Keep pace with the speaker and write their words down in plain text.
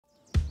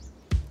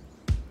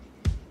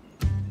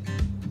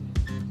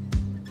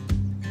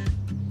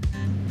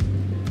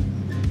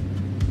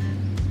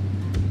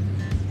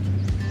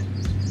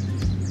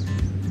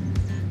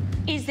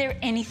there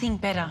anything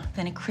better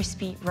than a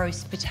crispy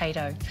roast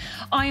potato?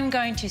 I'm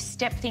going to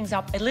step things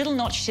up a little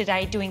notch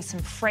today, doing some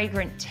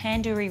fragrant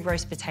tandoori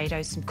roast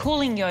potatoes, some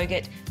cooling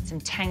yogurt, some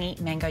tangy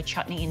mango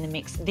chutney in the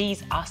mix.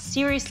 These are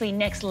seriously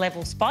next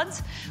level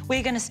spuds.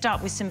 We're going to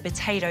start with some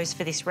potatoes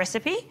for this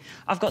recipe.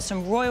 I've got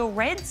some royal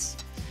reds,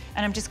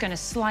 and I'm just going to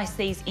slice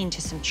these into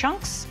some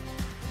chunks.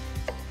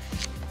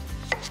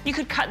 You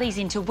could cut these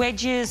into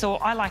wedges, or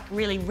I like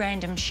really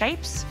random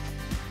shapes.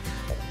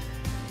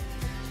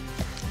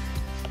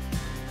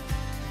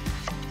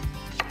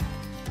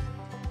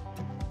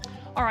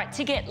 All right,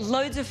 to get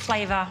loads of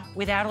flavour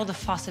without all the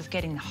fuss of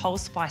getting the whole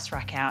spice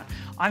rack out,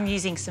 I'm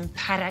using some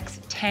Paddocks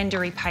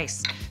tandoori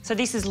paste. So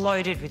this is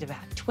loaded with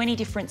about 20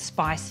 different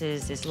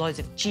spices. There's loads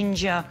of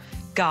ginger,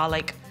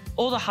 garlic,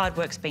 all the hard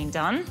work's been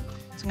done.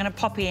 So I'm going to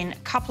pop in a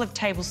couple of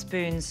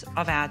tablespoons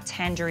of our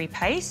tandoori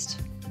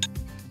paste,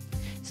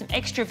 some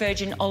extra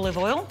virgin olive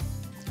oil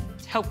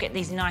to help get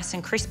these nice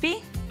and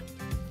crispy,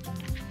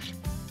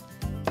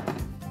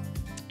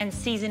 and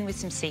season with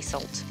some sea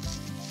salt.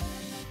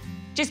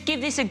 Just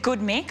give this a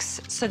good mix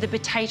so the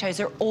potatoes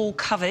are all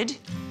covered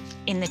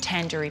in the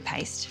tandoori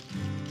paste.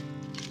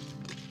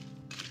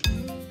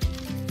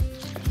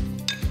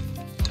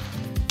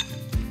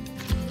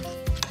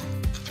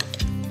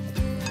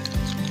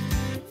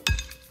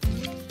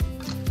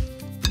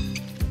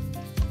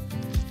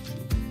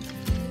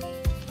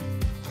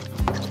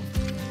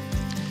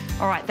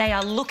 All right, they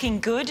are looking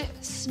good,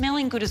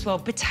 smelling good as well.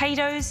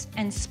 Potatoes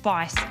and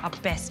spice are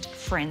best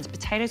friends.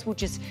 Potatoes will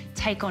just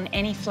take on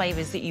any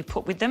flavours that you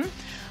put with them.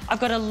 I've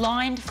got a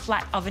lined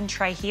flat oven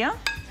tray here.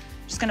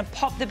 Just going to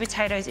pop the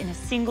potatoes in a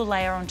single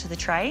layer onto the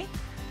tray.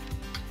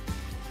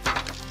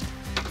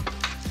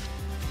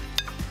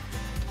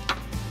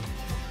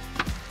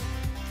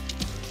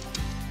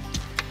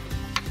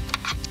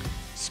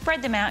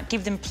 Spread them out,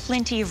 give them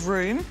plenty of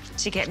room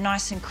to get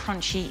nice and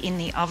crunchy in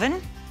the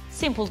oven.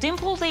 Simple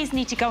dimple, these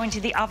need to go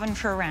into the oven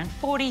for around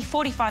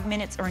 40-45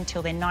 minutes, or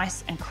until they're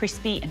nice and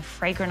crispy and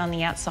fragrant on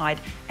the outside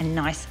and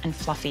nice and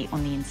fluffy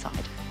on the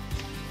inside.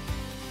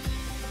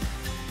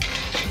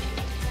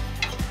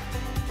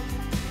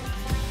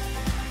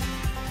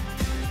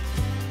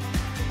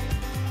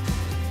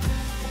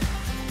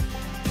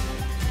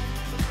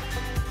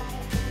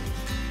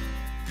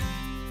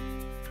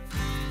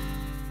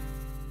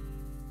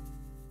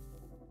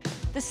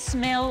 The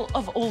smell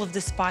of all of the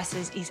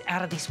spices is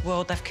out of this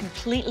world. They've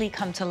completely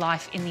come to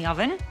life in the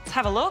oven. Let's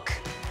have a look.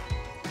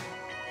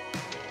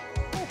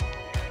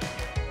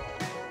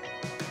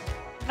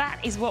 That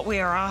is what we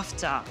are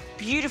after.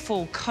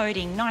 Beautiful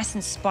coating, nice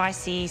and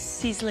spicy,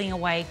 sizzling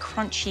away,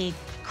 crunchy,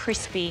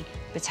 crispy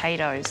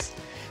potatoes.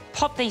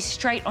 Pop these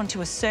straight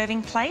onto a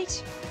serving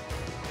plate.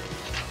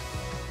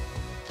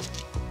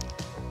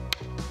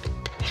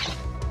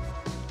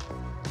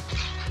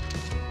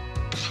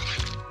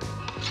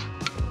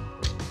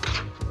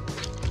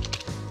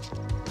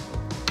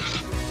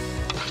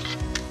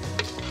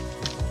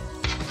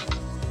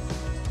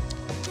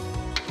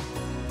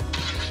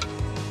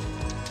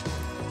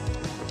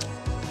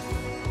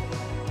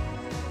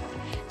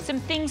 Some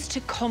things to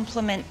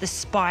complement the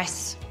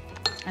spice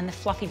and the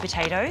fluffy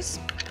potatoes.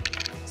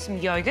 Some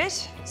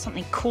yogurt,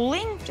 something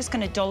cooling. Just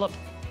going to dollop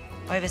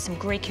over some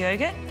Greek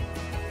yogurt.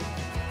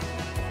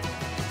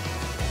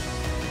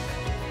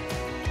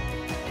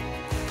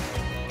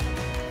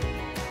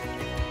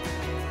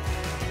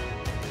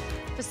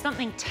 For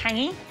something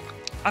tangy,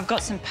 I've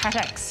got some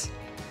Paddocks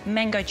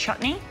mango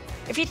chutney.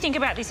 If you think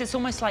about this, it's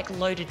almost like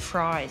loaded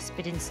fries,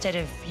 but instead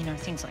of,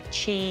 things like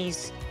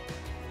cheese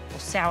or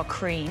sour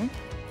cream,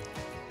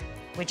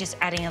 we're just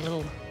adding a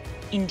little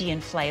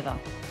Indian flavour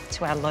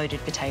to our loaded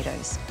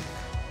potatoes.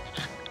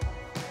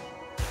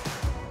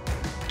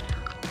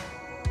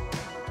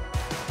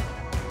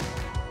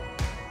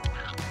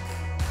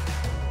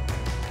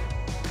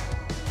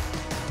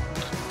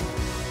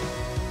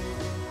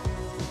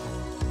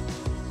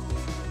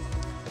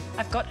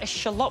 I've got a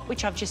shallot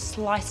which I've just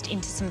sliced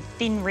into some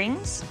thin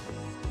rings.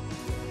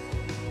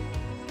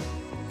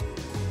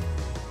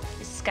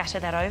 Just scatter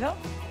that over.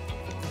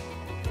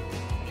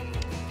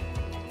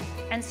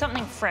 And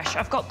something fresh.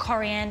 I've got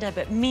coriander,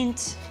 but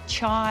mint,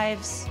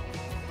 chives,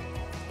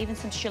 even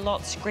some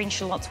shallots, green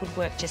shallots would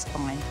work just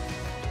fine.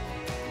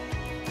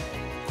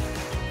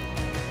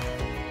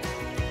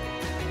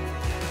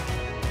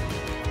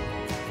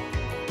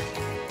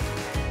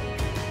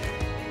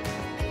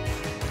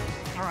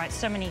 All right,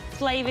 so many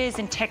flavours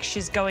and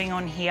textures going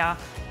on here.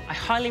 I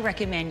highly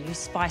recommend you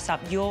spice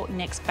up your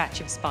next batch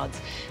of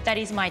spuds. That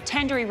is my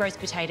tandoori roast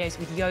potatoes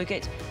with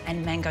yogurt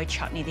and mango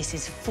chutney. This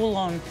is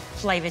full-on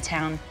Flavour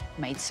Town,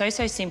 made so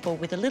simple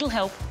with a little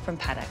help from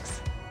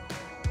Paddocks.